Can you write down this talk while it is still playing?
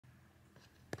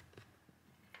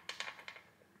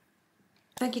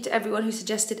Thank you to everyone who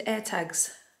suggested air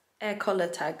collar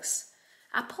tags.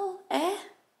 Apple air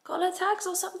collar tags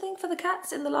or something for the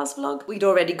cats in the last vlog. We'd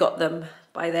already got them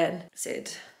by then.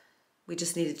 Sid, we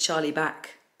just needed Charlie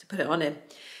back to put it on him.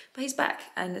 But he's back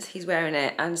and he's wearing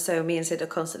it, and so me and Sid are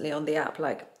constantly on the app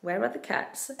like, where are the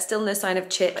cats? Still no sign of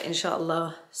Chip, but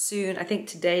inshallah soon. I think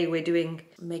today we're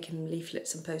making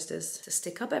leaflets and posters to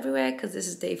stick up everywhere, because this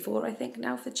is day 4 I think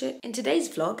now for Chip. In today's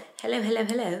vlog,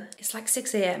 hello, it's like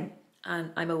 6 AM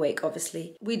and I'm awake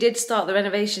obviously. We did start the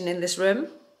renovation in this room.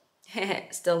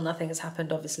 Still nothing has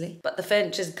happened obviously, but the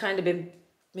furniture's kind of been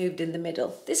moved in the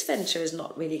middle. This furniture is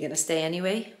not really going to stay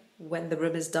anyway. When the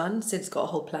room is done, Sid's got a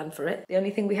whole plan for it. The only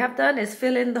thing we have done is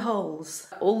fill in the holes.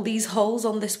 All these holes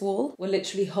on this wall were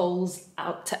literally holes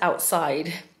out to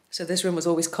outside. So this room was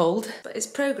always cold, but it's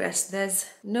progress. There's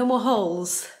no more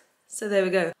holes. So there we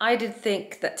go. I did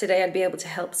think that today I'd be able to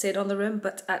help Sid on the room,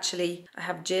 but actually I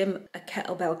have gym, a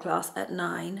kettlebell class at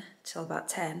 9 till about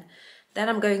 10. Then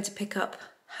I'm going to pick up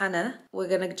Hannah. We're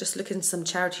gonna just look in some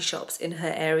charity shops in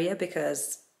her area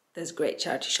because there's great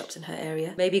charity shops in her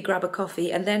area. Maybe grab a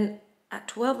coffee, and then at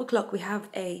 12 o'clock we have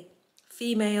a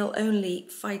female-only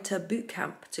fighter boot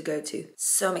camp to go to.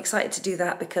 So I'm excited to do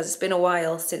that because it's been a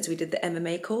while since we did the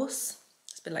MMA course.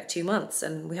 It's been like 2 months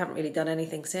and we haven't really done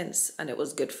anything since, and it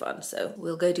was good fun. So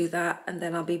we'll go do that, and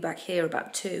then I'll be back here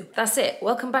about 2. That's it.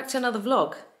 Welcome back to another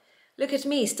vlog. Look at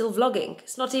me, still vlogging.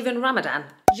 It's not even Ramadan.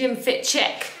 Gym fit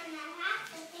check.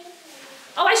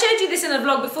 Oh, I showed you this in a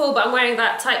vlog before, but I'm wearing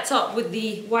that tight top with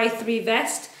the Y3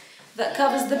 vest that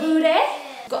covers the booty.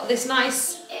 Got this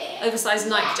nice oversized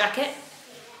Nike jacket.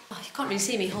 Oh, you can't really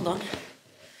see me, hold on.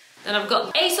 Then I've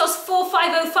got ASOS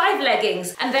 4505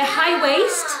 leggings, and they're high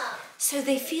waist, so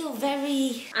they feel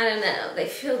very, I don't know, they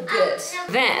feel good.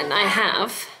 Then I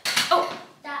have,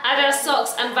 Adidas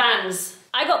socks and Vans.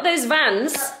 I got those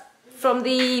Vans from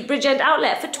the Bridgend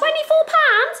outlet for £24.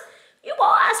 You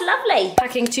what? That's lovely.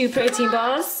 Packing 2 protein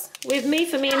bars with me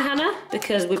for me and Hannah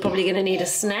because we're probably going to need a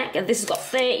snack. And this has got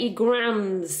 30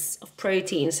 grams of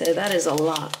protein, so that is a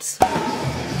lot.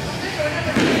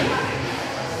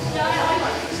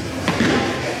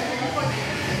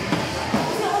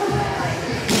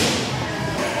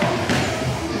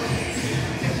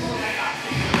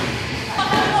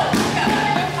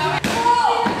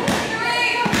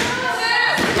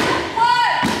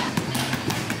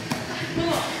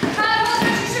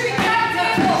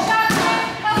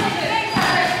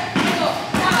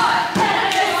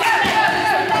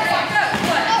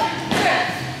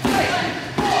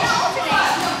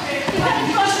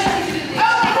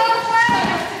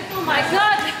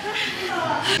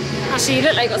 Actually, you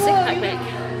look like you got a six-pack, mate.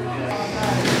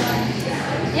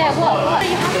 Yeah, what? Are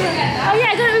you happy? Oh yeah,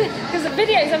 I got it, because of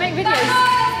videos, I make videos.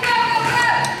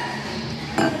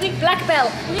 I think black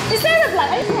belt. Is there a black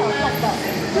belt? Black belt.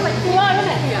 You are, isn't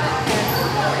it?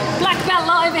 Yeah. Black belt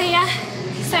lot over here.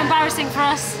 So embarrassing for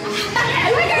us.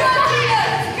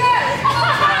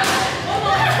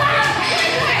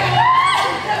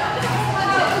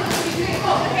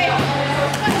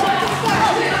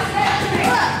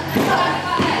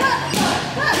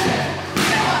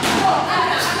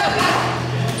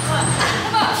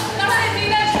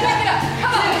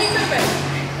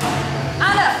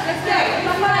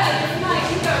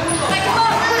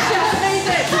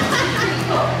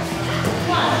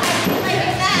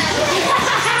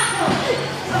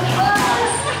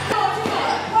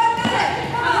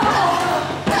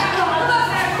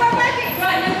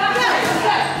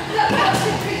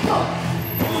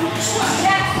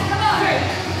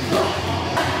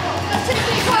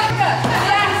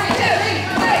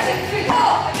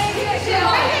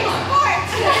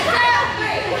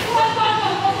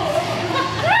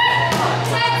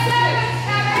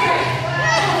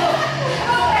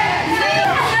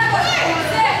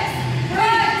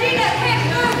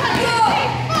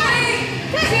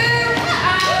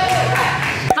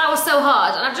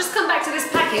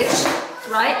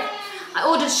 Right? I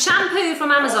ordered shampoo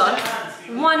from Amazon,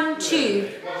 1 tube.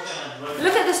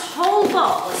 Look at this whole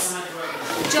box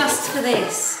just for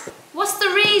this. What's the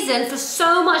reason for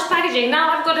so much packaging?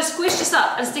 Now I've got to squish this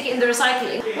up and stick it in the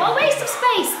recycling. What a waste of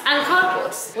space and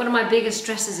cardboard. One of my biggest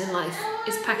stresses in life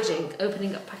is packaging,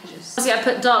 opening up packages. See, I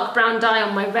put dark brown dye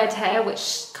on my red hair,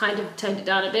 which kind of toned it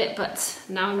down a bit, but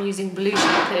now I'm using blue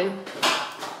shampoo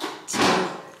to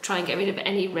try and get rid of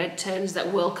any red tones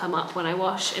that will come up when I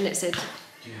wash. And it said,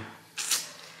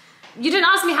 you didn't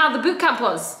ask me how the boot camp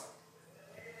was.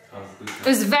 How's the boot camp? It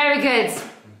was very good.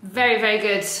 Very, very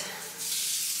good.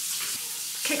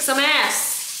 Kick some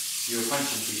ass. You were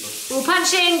punching people. We were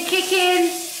punching, kicking,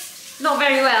 not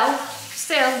very well.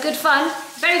 Still, good fun.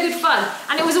 Very good fun.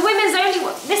 And it was a women's only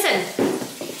one. Listen,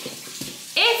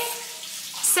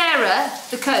 Sarah,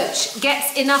 the coach,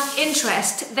 gets enough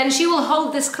interest, then she will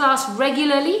hold this class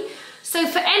regularly. So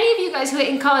for any of you guys who are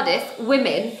in Cardiff,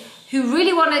 women, who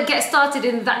really want to get started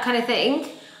in that kind of thing,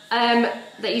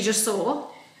 that you just saw,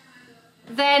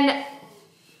 then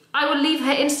I will leave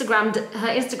her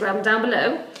Instagram down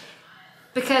below,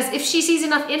 because if she sees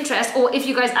enough interest, or if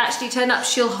you guys actually turn up,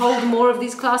 she'll hold more of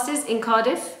these classes in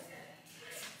Cardiff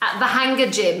at the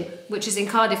Hangar Gym, which is in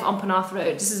Cardiff on Penarth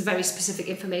Road. This is very specific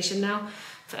information now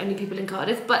for only people in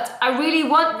Cardiff, but I really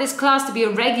want this class to be a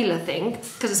regular thing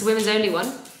because it's a women's only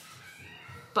one.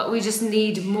 But we just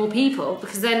need more people,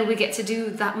 because then we get to do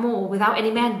that more without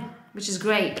any men, which is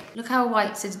great. Look how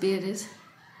white Sid's beard is.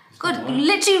 God,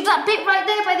 literally that bit right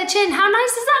there by the chin. How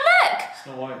nice does that look? It's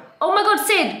not white. Oh my God,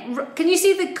 Sid, can you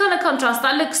see the colour contrast?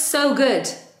 That looks so good.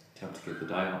 You have to get the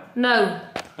dye on. No.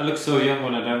 I look so young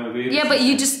when I dye my beard. Yeah, but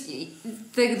you just,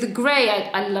 the grey,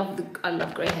 I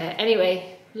love grey hair.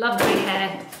 Anyway, love grey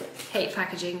hair, hate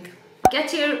packaging. Get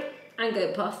here and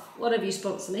go puff. Whatever you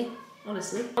sponsor me,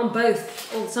 honestly. On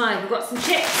both, all the time. We've got some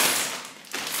chips,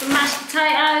 some mashed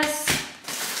potatoes,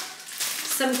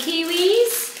 some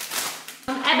kiwis,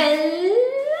 some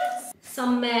apples,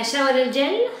 some shower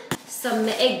gel, some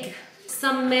egg,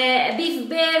 some beef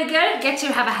burger. Get to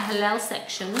have a halal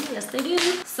section, yes they do.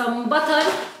 Some butter,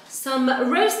 some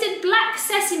roasted black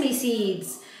sesame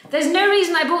seeds. There's no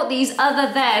reason I bought these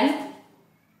other than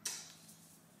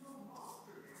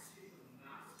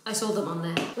I saw them on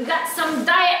there. We got some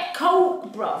Diet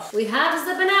Coke broth. We have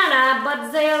the banana,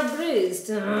 but they are bruised.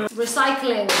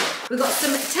 Recycling. We got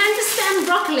some tender stem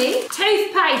broccoli,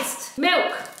 toothpaste,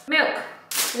 milk,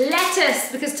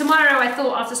 lettuce, because tomorrow I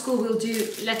thought after school we'll do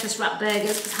lettuce wrap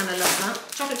burgers, because Hannah loves that.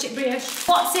 Chocolate chip brioche.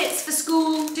 What's-its for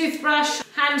school, toothbrush,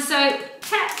 hand soap,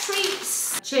 cat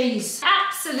treats, cheese.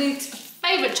 Absolute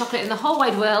favourite chocolate in the whole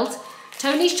wide world.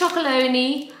 Tony's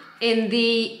Chocolonely in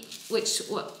the,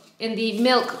 in the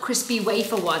milk crispy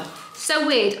wafer one. So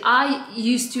weird. I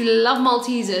used to love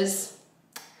Maltesers.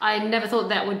 I never thought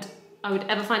that I would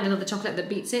ever find another chocolate that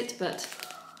beats it, but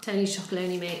Tony's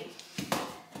Chocolonely, mate.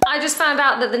 I just found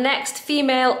out that the next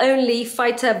female-only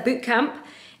fighter boot camp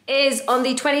is on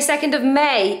the 22nd of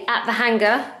May at the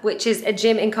Hangar, which is a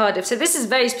gym in Cardiff. So this is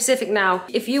very specific now.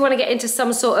 If you want to get into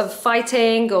some sort of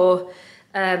fighting or,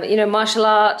 you know, martial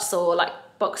arts or like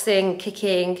boxing,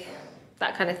 kicking,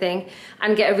 that kind of thing,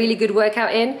 and get a really good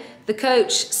workout in, the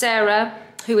coach, Sarah,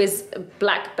 who is a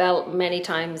black belt many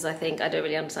times, I think, I don't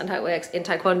really understand how it works, in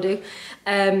Taekwondo,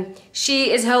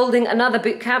 she is holding another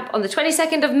boot camp on the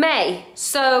 22nd of May.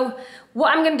 So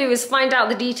what I'm going to do is find out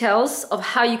the details of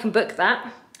how you can book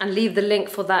that and leave the link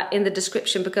for that in the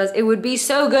description, because it would be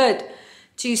so good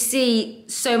to see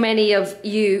so many of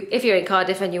you, if you're in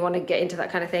Cardiff and you want to get into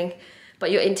that kind of thing,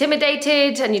 but you're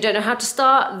intimidated and you don't know how to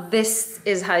start, this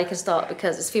is how you can start,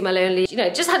 because it's female only. You know,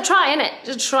 just try, innit?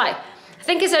 Just try. I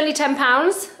think it's only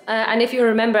 £10, and if you're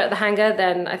a member at the Hangar,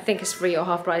 then I think it's free or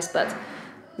half price, but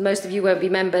most of you won't be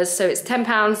members, so it's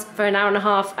 £10 for an hour and a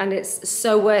half, and it's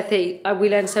so worth it. We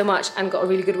learned so much and got a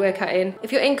really good workout in.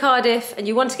 If you're in Cardiff and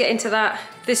you want to get into that,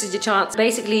 this is your chance.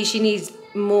 Basically, she needs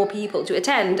more people to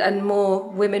attend and more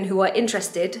women who are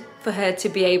interested for her to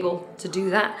be able to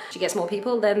do that. She gets more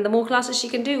people, then the more classes she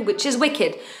can do, which is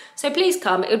wicked. So please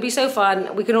come, it would be so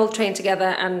fun. We can all train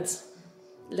together and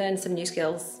learn some new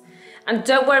skills. And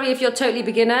don't worry if you're totally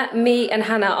beginner, me and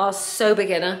Hannah are so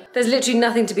beginner. There's literally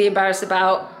nothing to be embarrassed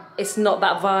about. It's not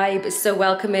that vibe, it's so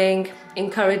welcoming,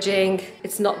 encouraging.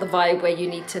 It's not the vibe where you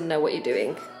need to know what you're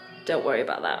doing. Don't worry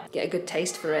about that. Get a good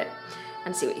taste for it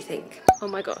and see what you think. Oh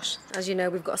my gosh, as you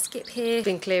know, we've got a skip here.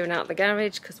 Been clearing out the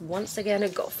garage because once again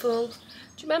it got full. Do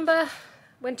you remember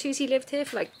when Tusi lived here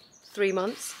for like 3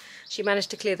 months? She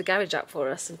managed to clear the garage out for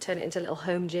us and turn it into a little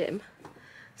home gym.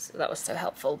 So that was so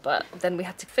helpful, but then we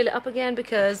had to fill it up again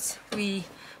because we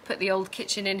put the old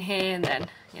kitchen in here, and then,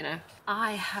 you know.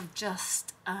 I have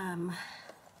just come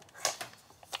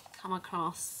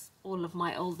across all of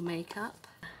my old makeup.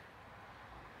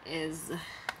 Is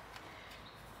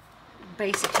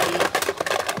basically,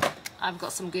 I've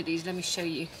got some goodies, let me show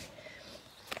you.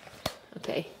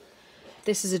 Okay,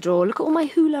 this is a drawer. Look at all my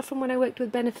hula from when I worked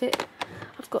with Benefit.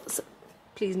 I've got some,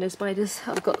 please no spiders,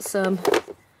 I've got some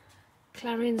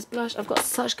Clarins blush. I've got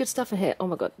such good stuff in here. Oh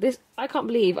my god, this, I can't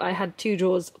believe I had 2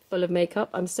 drawers full of makeup.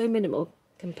 I'm so minimal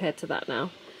compared to that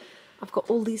now. I've got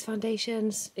all these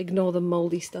foundations. Ignore the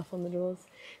moldy stuff on the drawers.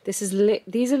 This is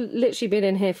these have literally been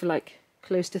in here for like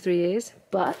close to 3 years,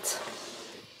 but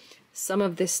some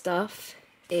of this stuff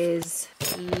is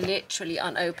literally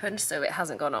unopened, so it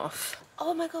hasn't gone off.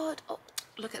 Oh my god, oh,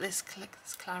 look at this,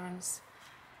 Clarins.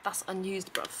 That's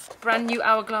unused, bruv. Brand new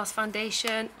Hourglass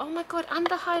foundation. Oh my god, and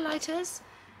the highlighters.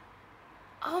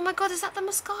 Oh my god, is that the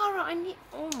mascara? I need...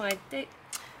 Oh my day.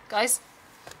 Guys.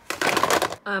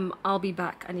 I'll be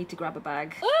back. I need to grab a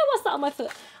bag. Oh, what's that on my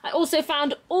foot? I also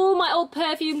found all my old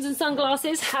perfumes and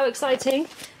sunglasses. How exciting.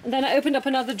 And then I opened up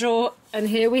another drawer and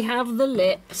here we have the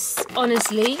lips.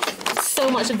 Honestly, so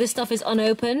much of this stuff is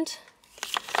unopened.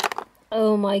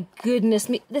 Oh my goodness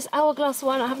me. This Hourglass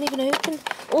one I haven't even opened.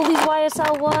 All these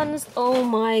YSL ones. Oh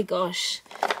my gosh.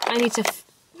 I need to...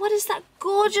 What is that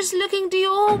gorgeous looking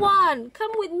Dior one?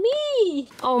 Come with me.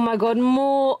 Oh my god,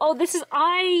 more. Oh, this is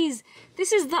eyes.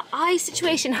 This is the eye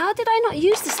situation. How did I not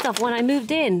use this stuff when I moved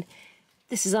in?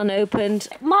 This is unopened.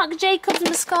 Marc Jacobs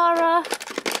mascara.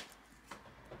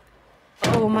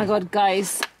 Oh my god,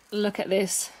 guys. Look at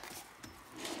this.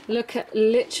 Look at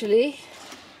literally.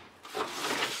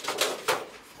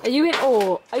 Are you in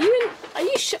awe? Are you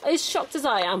as shocked as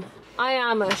I am? I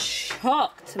am a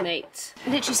shocked, mate.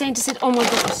 I'm literally saying to Sid, oh my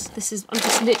gosh, I'm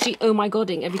just literally oh my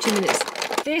godding every 2 minutes.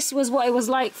 This was what it was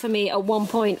like for me at one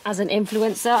point as an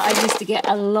influencer. I used to get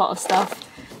a lot of stuff,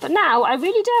 but now I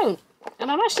really don't. And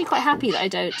I'm actually quite happy that I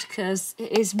don't, because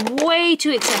it is way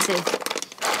too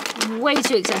excessive. Way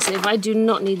too excessive. I do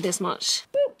not need this much.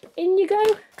 Boop, in you go.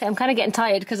 Okay, I'm kind of getting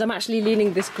tired because I'm actually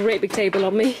leaning this great big table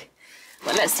on me.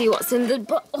 But let's see what's in the...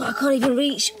 Oh, I can't even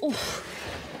reach. Oof.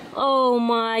 Oh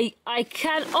my, I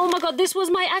can't, oh my god, this was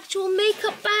my actual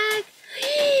makeup bag.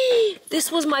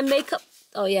 This was my makeup,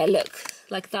 oh yeah, look,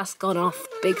 like that's gone off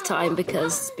big time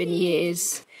because it's been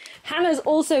years. Hannah's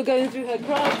also going through her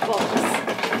craft box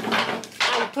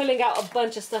and pulling out a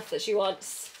bunch of stuff that she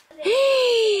wants. Who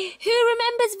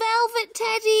remembers Velvet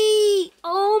Teddy?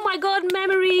 Oh my god,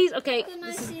 memories. Okay. Can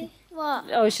I see what?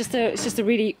 Oh, it's just a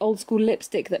really old school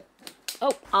lipstick that,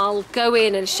 oh, I'll go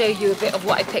in and show you a bit of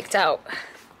what I picked out.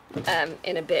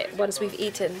 In a bit, once we've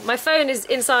eaten. My phone is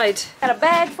inside. Got a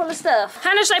bag full of stuff.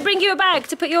 Hannah, should I bring you a bag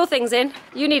to put your things in?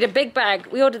 You need a big bag.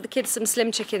 We ordered the kids some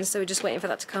slim chickens, so we're just waiting for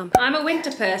that to come. I'm a winter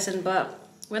person, but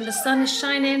when the sun is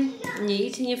shining and you're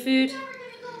eating your food,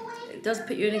 it does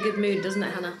put you in a good mood, doesn't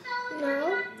it, Hannah?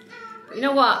 No. But you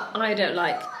know what I don't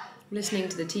like? Listening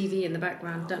to the TV in the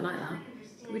background. Don't like that.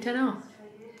 Can we turn it off?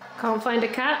 Can't find a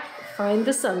cat? Find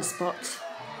the sunspot.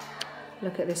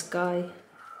 Look at this guy.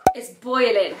 It's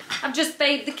boiling. I've just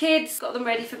bathed the kids, got them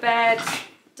ready for bed,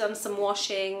 done some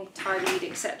washing, tidied,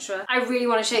 etc. I really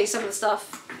want to show you some of the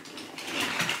stuff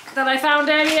that I found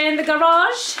earlier in the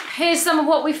garage. Here's some of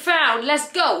what we found. Let's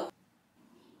go.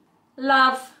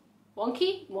 Love.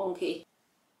 Wonky? Wonky.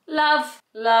 Love.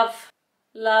 Love.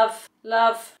 Love.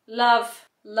 Love. Love.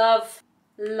 Love.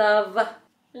 Love.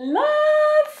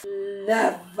 Love.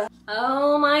 Love.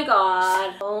 Oh my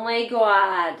god. Oh my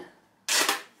god.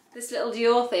 This little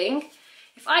Dior thing,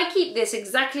 if I keep this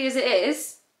exactly as it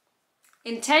is,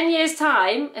 in 10 years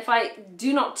time, if I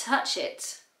do not touch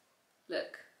it,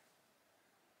 look,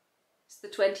 it's the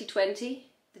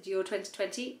 2020, the Dior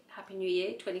 2020, Happy New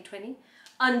Year 2020,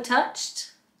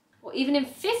 untouched, or even in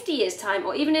 50 years time,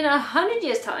 or even in 100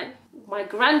 years time, my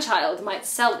grandchild might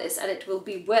sell this and it will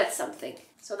be worth something.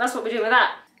 So that's what we're doing with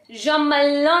that. Jean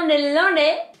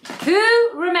Malone.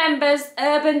 Who remembers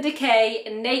Urban Decay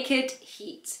Naked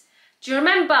Heat? Do you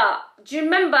remember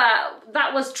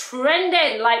that was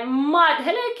trending like mud?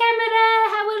 Hello camera,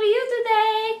 how are you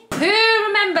today? Who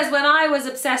remembers when I was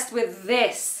obsessed with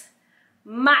this?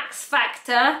 Max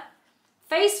Factor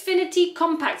Facefinity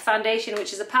Compact Foundation,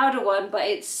 which is a powder one, but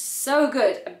it's so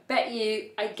good. I bet you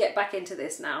I'd get back into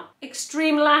this now.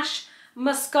 Extreme Lash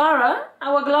Mascara,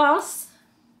 Hourglass.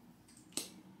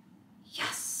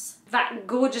 Yes. That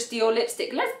gorgeous Dior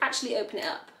lipstick. Let's actually open it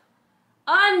up.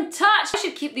 Untouched. I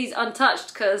should keep these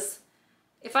untouched because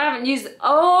if I haven't used it,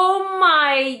 oh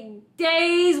my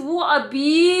days, what a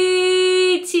beauty.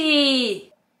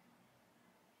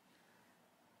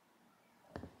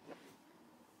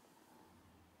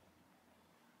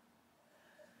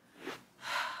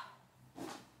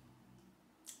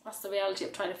 That's the reality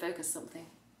of trying to focus something.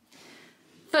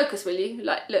 Focus, will you?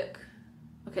 Like, look.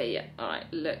 Okay, yeah, all right,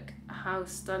 look how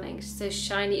stunning, so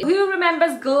shiny. Who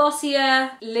remembers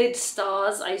Glossier lid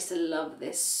stars? I used to love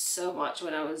this so much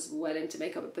when I was well into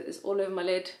makeup. I put this all over my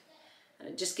lid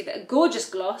and just give it a gorgeous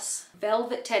gloss.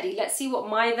 Velvet Teddy, let's see what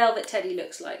my Velvet Teddy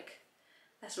looks like.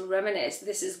 Let's reminisce.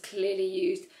 This is clearly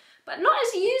used, but not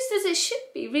as used as it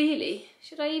should be, really.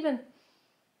 Should I even?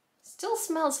 Still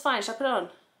smells fine, should I put it on?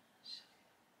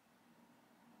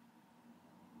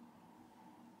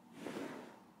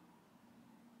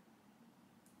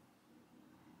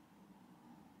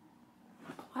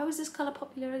 Why was this colour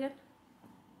popular again?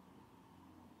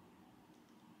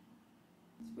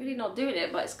 It's really not doing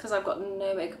it, but it's because I've got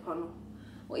no makeup on,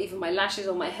 or even my lashes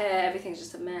or my hair, everything's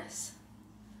just a mess.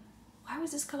 Why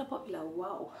was this colour popular?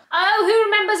 Wow. Oh, who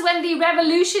remembers when the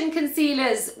Revolution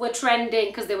concealers were trending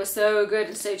because they were so good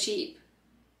and so cheap?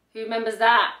 Who remembers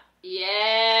that?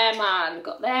 Yeah, man,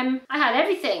 got them. I had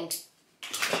everything.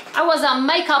 I was a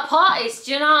makeup artist,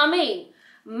 do you know what I mean?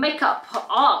 Makeup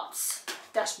arts,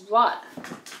 that's right.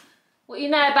 What you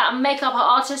know about a makeup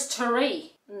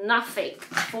artistry? Nothing.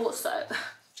 I thought so.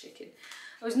 Chicken.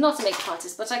 I was not a makeup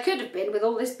artist, but I could have been with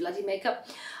all this bloody makeup.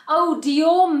 Oh,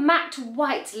 Dior Matte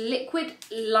White Liquid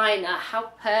Liner.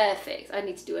 How perfect. I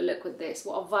need to do a look with this.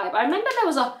 What a vibe. I remember there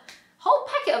was a whole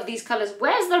packet of these colours.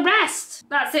 Where's the rest?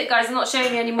 That's it, guys. I'm not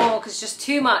showing you anymore because it's just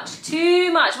too much.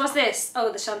 Too much. What's this?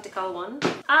 Oh, the Chantical one.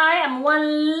 I am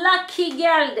one lucky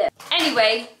girl there.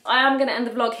 Anyway, I am going to end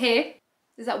the vlog here.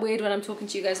 Is that weird when I'm talking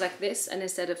to you guys like this and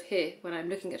instead of here when I'm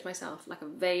looking at myself like a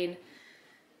vain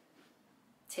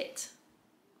tit?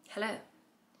 Hello.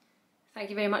 Thank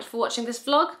you very much for watching this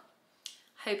vlog.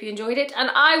 Hope you enjoyed it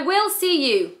and I will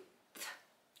see you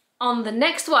on the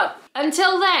next one.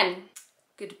 Until then,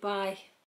 goodbye.